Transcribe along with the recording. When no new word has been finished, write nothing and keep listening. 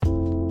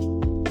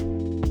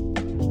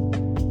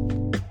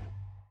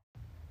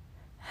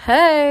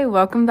Hey,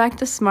 welcome back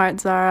to Smart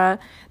Zara.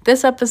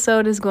 This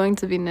episode is going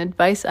to be an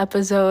advice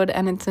episode,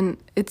 and it's an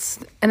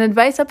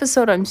advice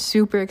episode I'm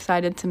super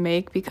excited to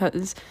make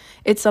because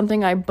it's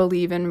something I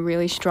believe in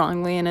really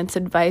strongly, and it's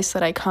advice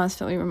that I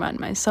constantly remind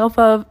myself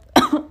of.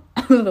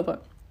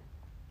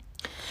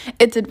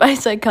 It's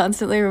advice I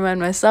constantly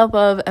remind myself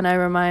of, and I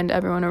remind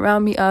everyone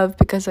around me of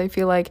because I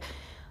feel like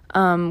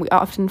we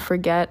often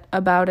forget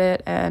about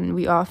it, and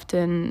we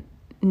often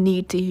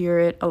need to hear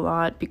it a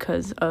lot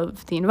because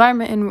of the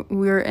environment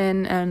we're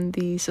in and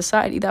the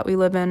society that we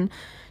live in.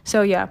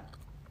 So yeah,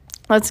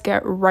 let's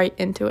get right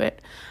into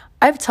it.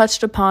 I've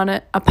touched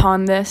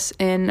upon this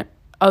in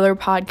other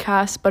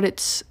podcasts, but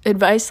it's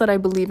advice that I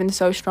believe in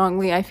so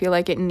strongly. I feel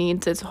like it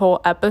needs its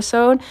whole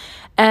episode,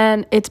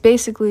 and it's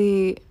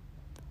basically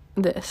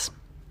this.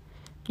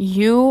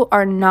 You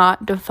are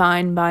not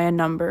defined by a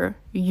number.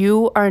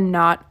 You are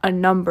not a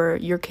number.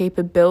 Your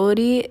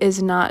capability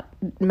is not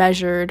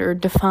measured or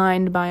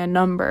defined by a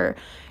number.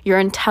 Your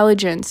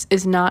intelligence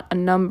is not a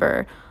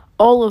number.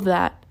 All of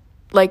that,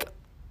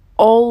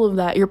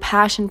 your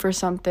passion for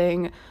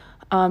something,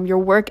 your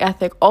work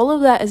ethic, all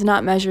of that is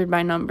not measured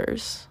by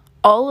numbers.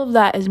 All of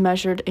that is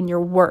measured in your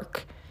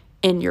work,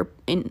 in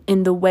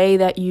the way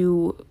that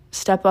you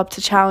step up to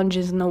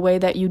challenges, in the way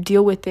that you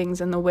deal with things,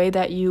 in the way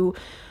that you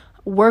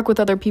work with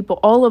other people.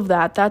 All of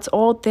that's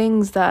all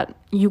things that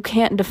you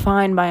can't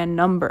define by a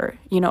number.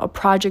 A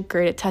project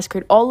grade, a test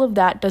grade, all of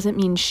that doesn't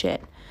mean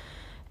shit.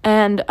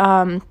 And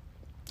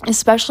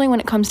especially when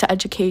it comes to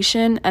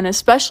education, and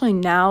especially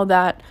now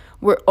that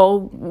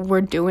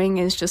we're doing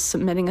is just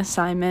submitting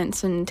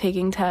assignments and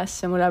taking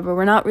tests and whatever.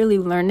 We're not really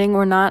learning.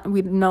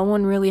 No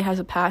one really has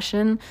a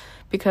passion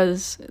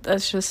because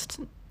that's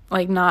just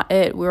not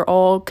it. We're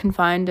all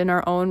confined in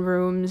our own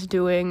rooms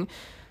doing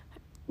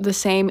the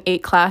same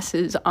 8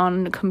 classes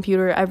on a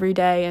computer every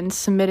day and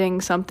submitting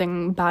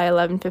something by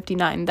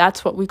 11:59.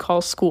 That's what we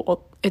call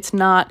school. It's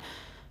not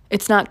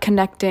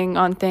connecting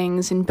on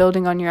things and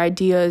building on your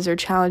ideas or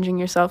challenging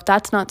yourself.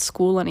 That's not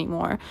school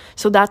anymore.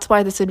 So that's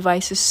why this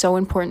advice is so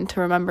important to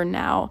remember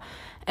now.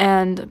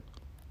 And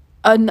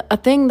a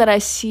thing that I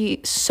see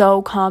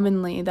so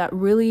commonly that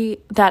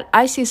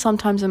I see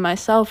sometimes in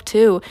myself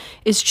too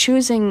is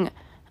choosing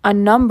a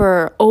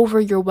number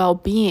over your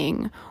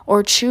well-being,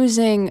 or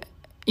choosing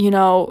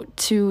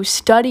to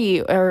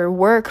study or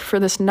work for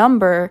this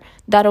number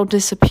that'll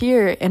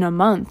disappear in a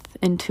month,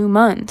 in 2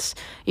 months.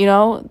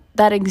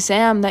 That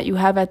exam that you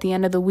have at the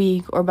end of the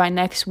week or by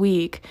next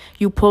week,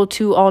 you pull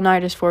 2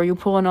 all-nighters for, you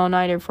pull an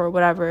all-nighter for,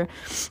 whatever.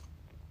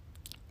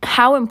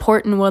 How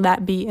important will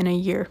that be in a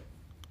year?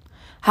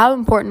 How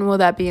important will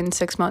that be in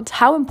 6 months?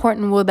 How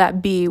important will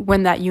that be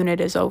when that unit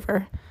is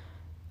over?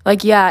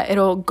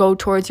 It'll go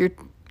towards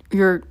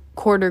your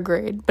quarter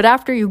grade, but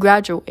after you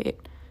graduate,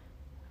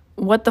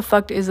 what the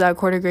fuck is that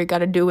quarter grade got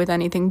to do with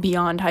anything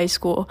beyond high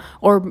school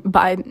or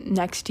by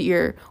next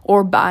year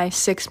or by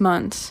 6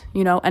 months?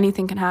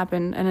 Anything can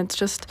happen. And it's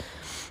just,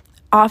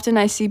 often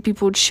I see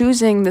people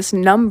choosing this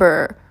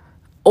number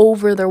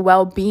over their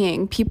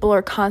well-being. People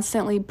are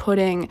constantly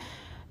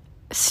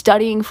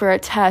studying for a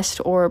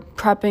test or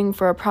prepping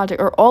for a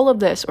project or all of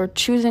this, or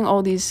choosing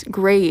all these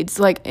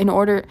grades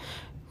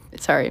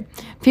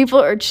people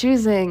are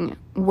choosing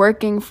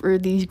working for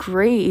these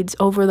grades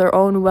over their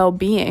own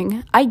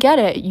well-being. I get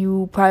it.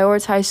 You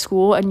prioritize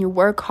school and you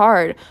work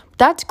hard.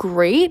 That's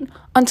great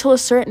until a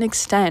certain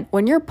extent.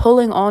 When you're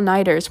pulling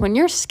all-nighters, when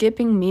you're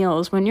skipping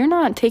meals, when you're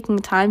not taking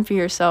time for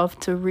yourself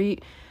to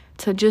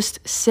just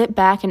sit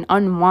back and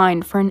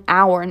unwind for an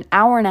hour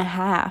and a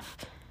half,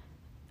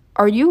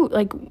 are you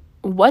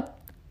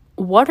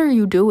what are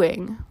you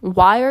doing?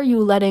 Why are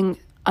you letting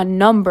a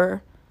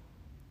number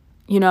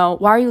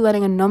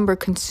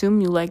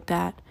consume you like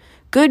that?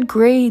 Good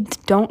grades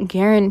don't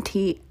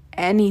guarantee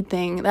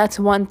anything. That's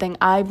one thing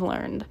I've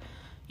learned,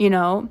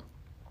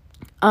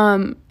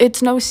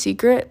 It's no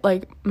secret,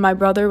 my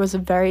brother was a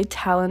very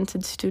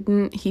talented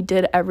student. He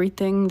did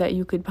everything that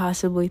you could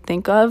possibly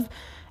think of,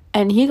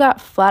 and he got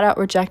flat out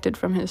rejected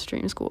from his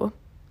dream school.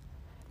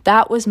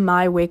 That was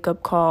my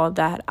wake-up call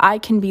that I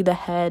can be the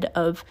head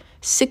of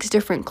 6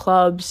 different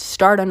clubs,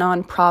 start a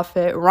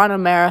nonprofit, run a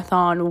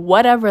marathon,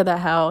 whatever the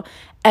hell,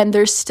 and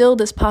there's still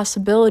this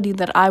possibility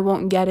that I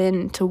won't get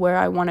into where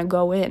I want to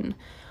go in.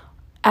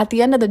 At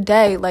the end of the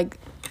day,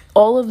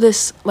 all of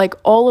this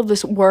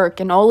work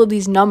and all of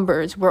these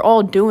numbers, we're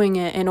all doing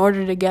it in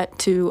order to get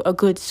to a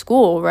good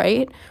school,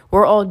 right?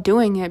 We're all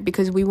doing it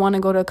because we want to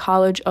go to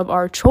college of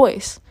our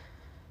choice.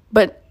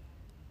 But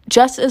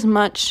just as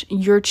much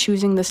you're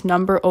choosing this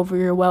number over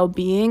your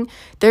well-being,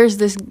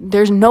 there's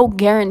no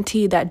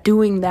guarantee that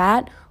doing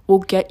that will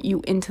get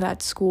you into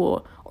that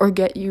school or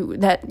get you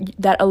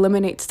that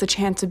eliminates the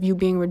chance of you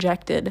being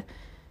rejected.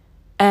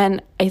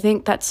 And I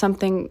think that's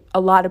something a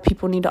lot of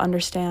people need to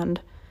understand.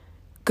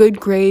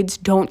 Good grades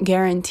don't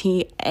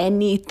guarantee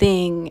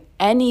anything.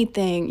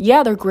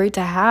 Yeah, they're great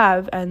to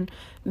have, and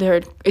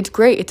it's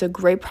great. It's a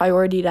great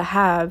priority to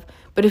have.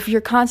 But if you're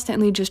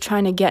constantly just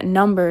trying to get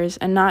numbers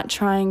and not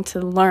trying to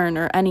learn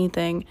or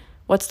anything,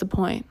 what's the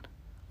point?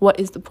 What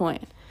is the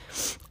point?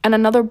 And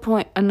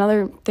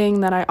another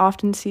thing that I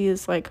often see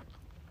is like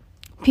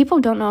people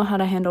don't know how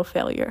to handle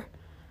failure.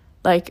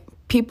 Like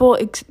people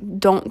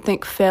don't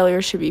think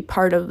failure should be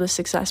part of the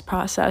success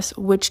process,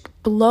 which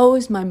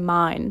blows my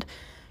mind,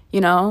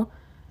 you know?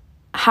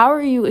 How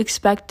are you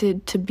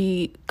expected to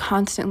be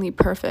constantly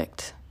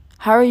perfect?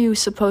 How are you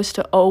supposed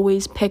to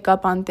always pick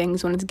up on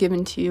things when it's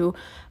given to you?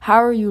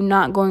 How are you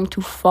not going to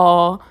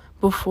fall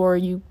before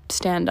you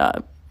stand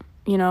up,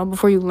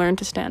 before you learn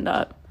to stand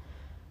up?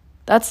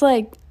 That's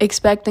like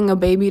expecting a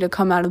baby to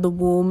come out of the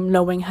womb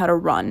knowing how to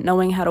run,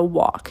 knowing how to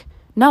walk.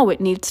 No,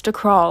 it needs to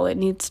crawl, it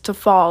needs to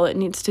fall, it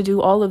needs to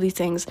do all of these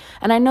things.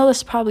 And I know this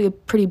is probably a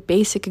pretty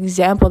basic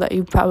example that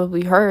you've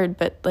probably heard,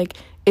 but like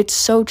it's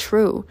so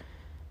true.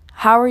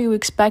 How are you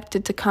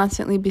expected to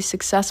constantly be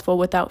successful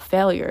without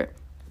failure?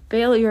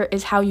 Failure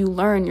is how you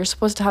learn. You're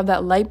supposed to have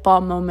that light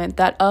bulb moment,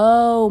 that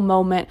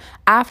moment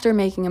after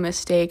making a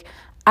mistake,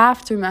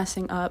 after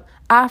messing up,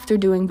 after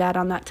doing bad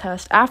on that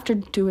test, after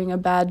doing a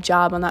bad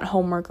job on that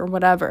homework or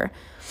whatever.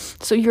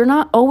 So you're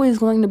not always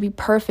going to be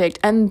perfect,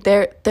 and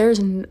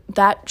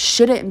that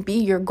shouldn't be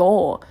your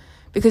goal,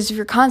 because if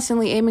you're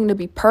constantly aiming to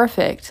be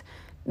perfect,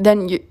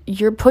 then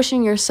you're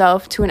pushing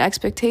yourself to an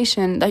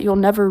expectation that you'll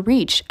never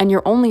reach, and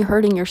you're only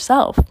hurting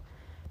yourself.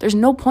 There's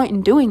no point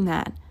in doing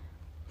that.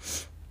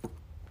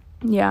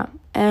 Yeah,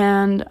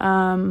 and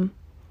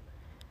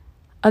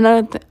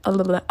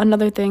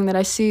another thing that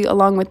I see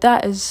along with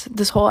that is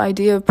this whole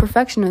idea of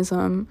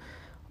perfectionism.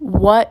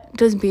 What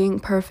does being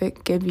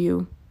perfect give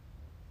you?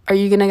 Are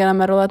you gonna get a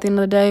medal at the end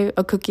of the day?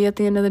 A cookie at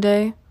the end of the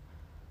day?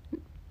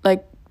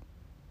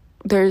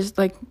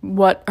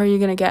 What are you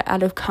gonna get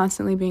out of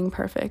constantly being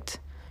perfect?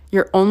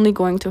 You're only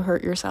going to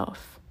hurt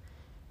yourself.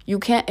 You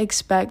can't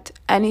expect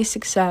any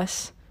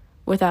success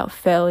without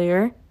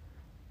failure,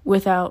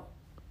 without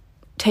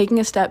taking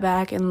a step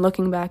back and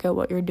looking back at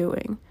what you're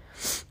doing.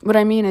 What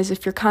I mean is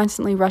if you're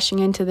constantly rushing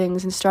into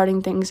things and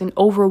starting things and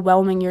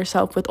overwhelming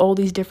yourself with all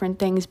these different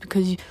things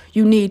because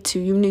you need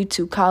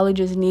to,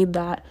 colleges need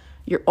that,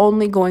 you're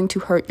only going to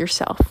hurt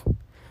yourself.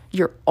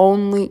 You're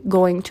only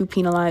going to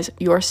penalize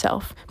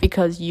yourself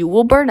because you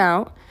will burn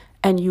out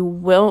and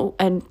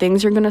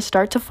things are going to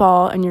start to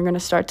fall and you're going to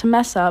start to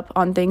mess up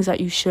on things that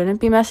you shouldn't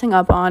be messing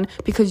up on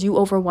because you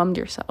overwhelmed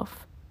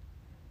yourself.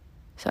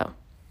 So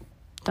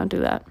don't do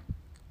that.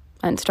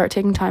 And start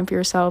taking time for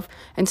yourself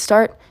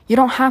you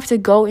don't have to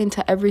go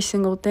into every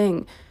single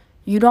thing.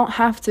 You don't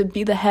have to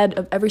be the head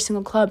of every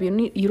single club.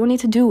 You don't need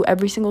to do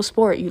every single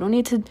sport. You don't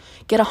need to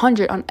get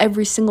 100 on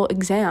every single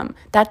exam.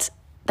 That's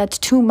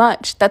too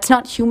much. That's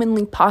not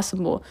humanly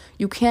possible.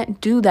 You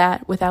can't do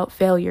that without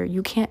failure.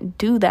 You can't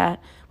do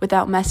that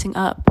without messing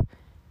up.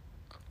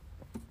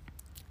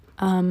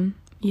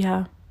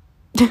 Yeah.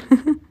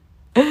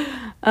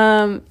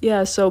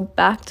 So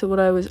back to what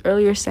I was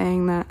earlier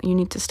saying, that you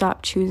need to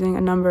stop choosing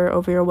a number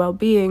over your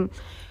well-being.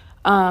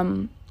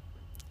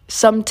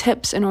 Some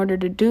tips in order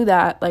to do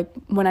that, like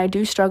when I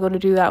do struggle to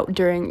do that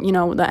during,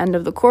 the end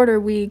of the quarter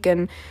week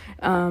and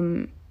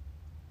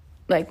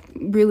like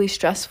really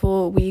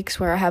stressful weeks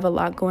where I have a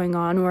lot going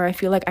on, where I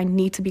feel like I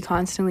need to be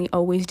constantly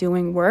always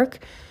doing work.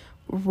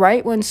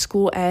 Right when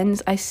school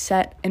ends, I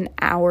set an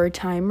hour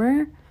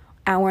timer,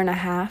 hour and a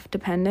half,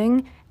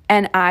 depending,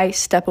 and I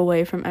step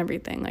away from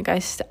everything. Like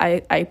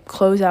I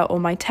close out all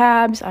my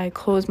tabs, I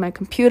close my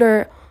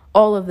computer,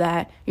 all of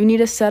that. You need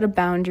to set a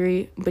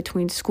boundary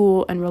between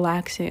school and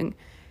relaxing.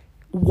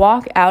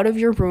 Walk out of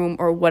your room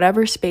or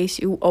whatever space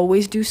you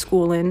always do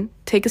school in.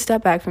 Take a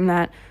step back from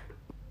that.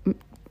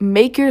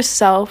 Make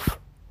yourself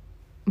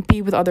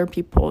be with other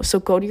people. So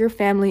go to your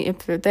family if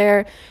they're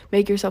there,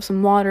 make yourself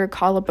some water,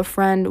 call up a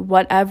friend,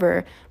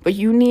 whatever. But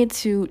you need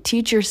to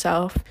teach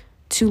yourself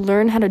to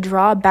learn how to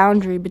draw a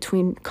boundary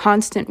between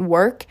constant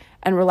work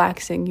and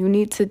relaxing. You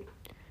need to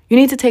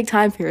take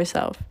time for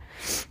yourself.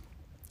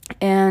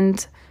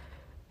 And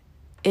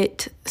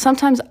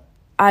sometimes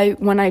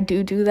when I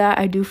do that,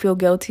 I do feel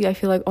guilty. I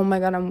feel like, oh my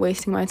God, I'm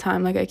wasting my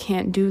time. Like I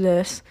can't do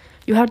this.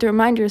 You have to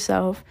remind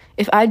yourself,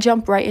 if I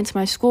jump right into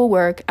my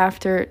schoolwork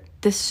after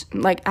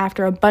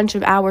a bunch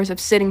of hours of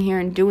sitting here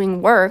and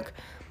doing work,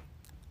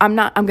 I'm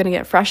going to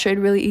get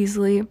frustrated really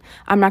easily.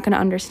 I'm not going to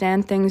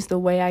understand things the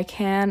way I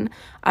can.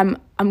 I'm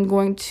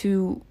going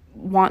to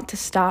want to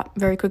stop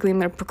very quickly. I'm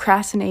going to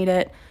procrastinate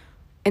it.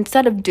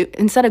 Instead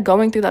of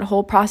going through that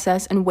whole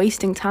process and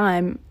wasting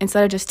time,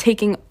 instead of just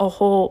taking a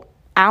whole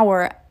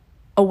hour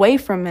away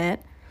from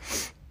it,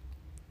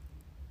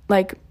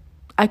 like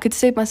I could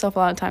save myself a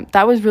lot of time.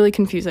 That was really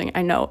confusing,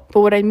 I know.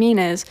 But what I mean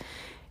is,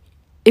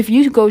 if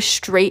you go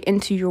straight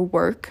into your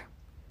work,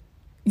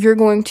 you're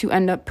going to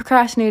end up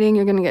procrastinating,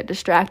 you're going to get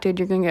distracted,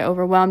 you're going to get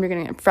overwhelmed, you're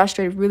going to get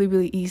frustrated really,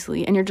 really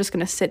easily, and you're just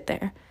going to sit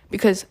there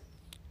because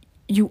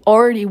you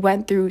already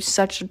went through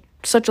such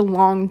a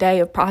long day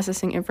of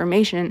processing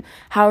information.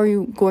 How are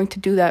you going to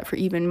do that for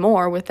even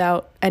more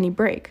without any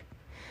break?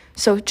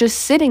 So just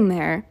sitting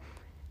there,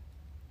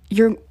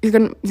 you're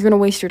going to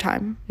waste your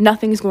time.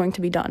 Nothing's going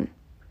to be done.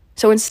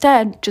 So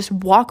instead, just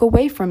walk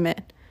away from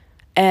it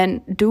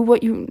and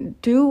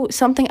do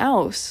something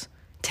else.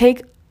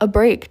 Take a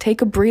break,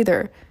 take a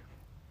breather.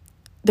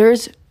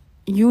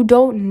 You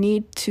don't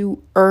need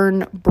to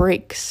earn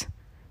breaks.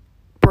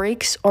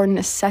 Breaks are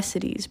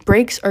necessities.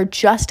 Breaks are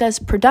just as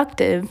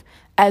productive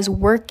as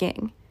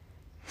working.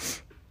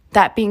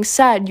 That being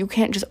said, you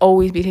can't just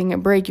always be taking a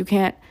break.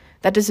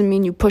 That doesn't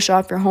mean you push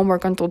off your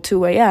homework until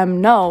 2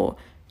 a.m. No,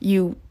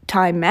 you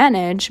time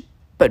manage,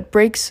 but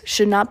breaks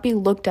should not be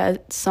looked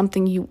at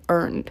something you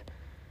earned.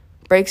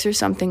 Breaks are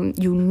something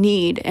you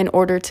need in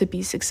order to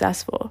be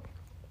successful.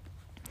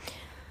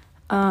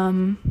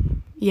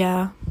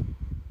 Yeah,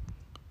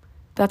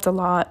 that's a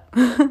lot.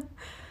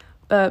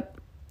 But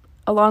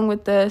along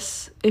with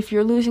this, if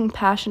you're losing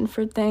passion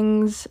for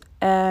things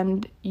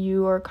and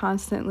you are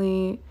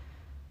constantly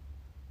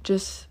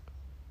just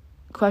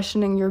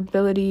questioning your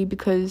ability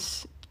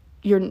because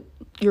your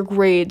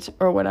grades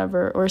or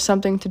whatever, or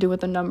something to do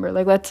with a number,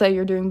 like let's say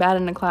you're doing bad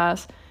in a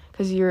class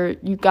because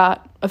you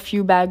got a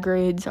few bad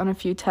grades on a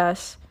few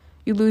tests,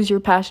 you lose your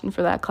passion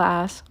for that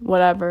class,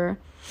 whatever.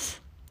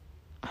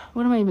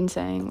 What am I even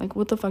saying? Like,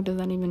 what the fuck does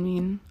that even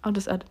mean? I'll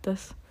just edit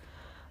this.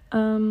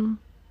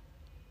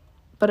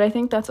 But I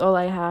think that's all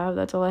I have.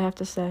 That's all I have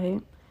to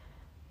say.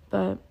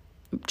 But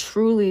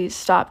truly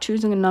stop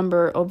choosing a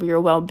number over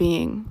your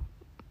well-being.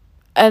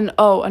 And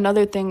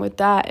another thing with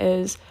that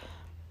is,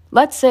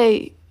 let's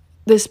say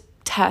this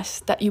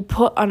test that you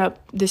put on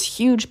this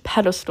huge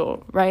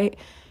pedestal, right?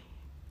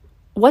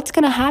 What's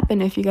going to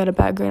happen if you get a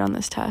bad grade on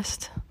this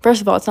test?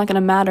 First of all, it's not going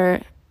to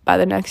matter by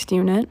the next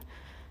unit.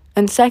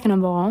 And second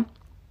of all,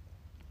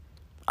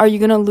 are you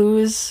going to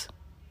lose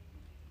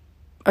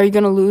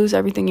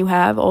everything you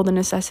have, all the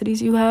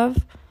necessities you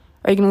have?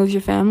 Are you going to lose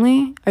your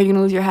family? Are you going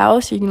to lose your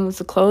house? Are you going to lose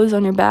the clothes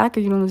on your back? Are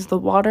you going to lose the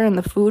water and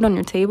the food on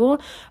your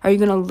table? Are you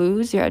going to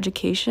lose your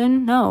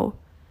education? No.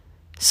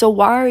 So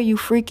why are you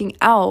freaking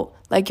out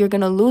like you're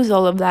going to lose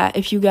all of that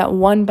if you get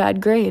one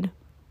bad grade?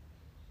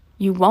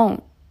 You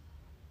won't.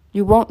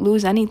 You won't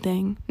lose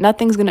anything.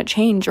 Nothing's going to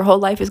change. Your whole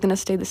life is going to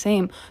stay the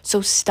same. So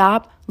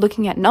stop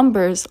looking at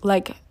numbers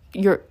like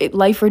your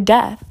life or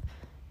death.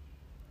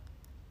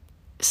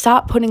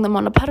 Stop putting them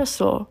on a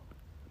pedestal.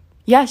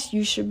 Yes,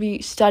 you should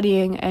be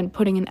studying and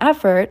putting in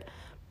effort,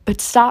 but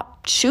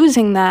stop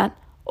choosing that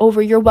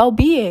over your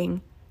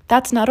well-being.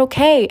 That's not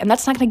okay, and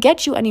that's not going to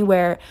get you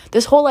anywhere.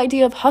 This whole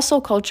idea of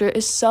hustle culture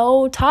is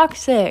so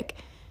toxic.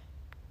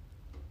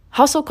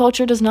 Hustle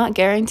culture does not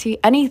guarantee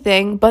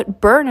anything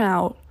but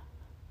burnout.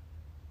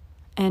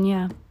 And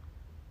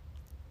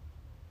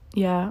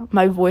yeah,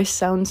 my voice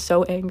sounds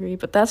so angry,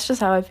 but that's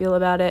just how I feel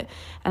about it.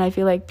 And I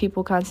feel like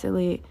people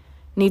constantly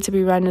need to be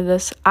reminded of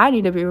this. I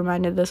need to be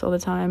reminded of this all the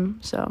time.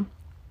 So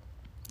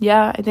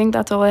yeah, I think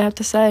that's all I have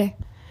to say.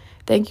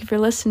 Thank you for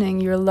listening.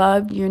 You're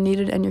loved, you're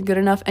needed, and you're good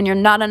enough, and you're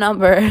not a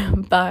number.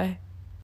 Bye.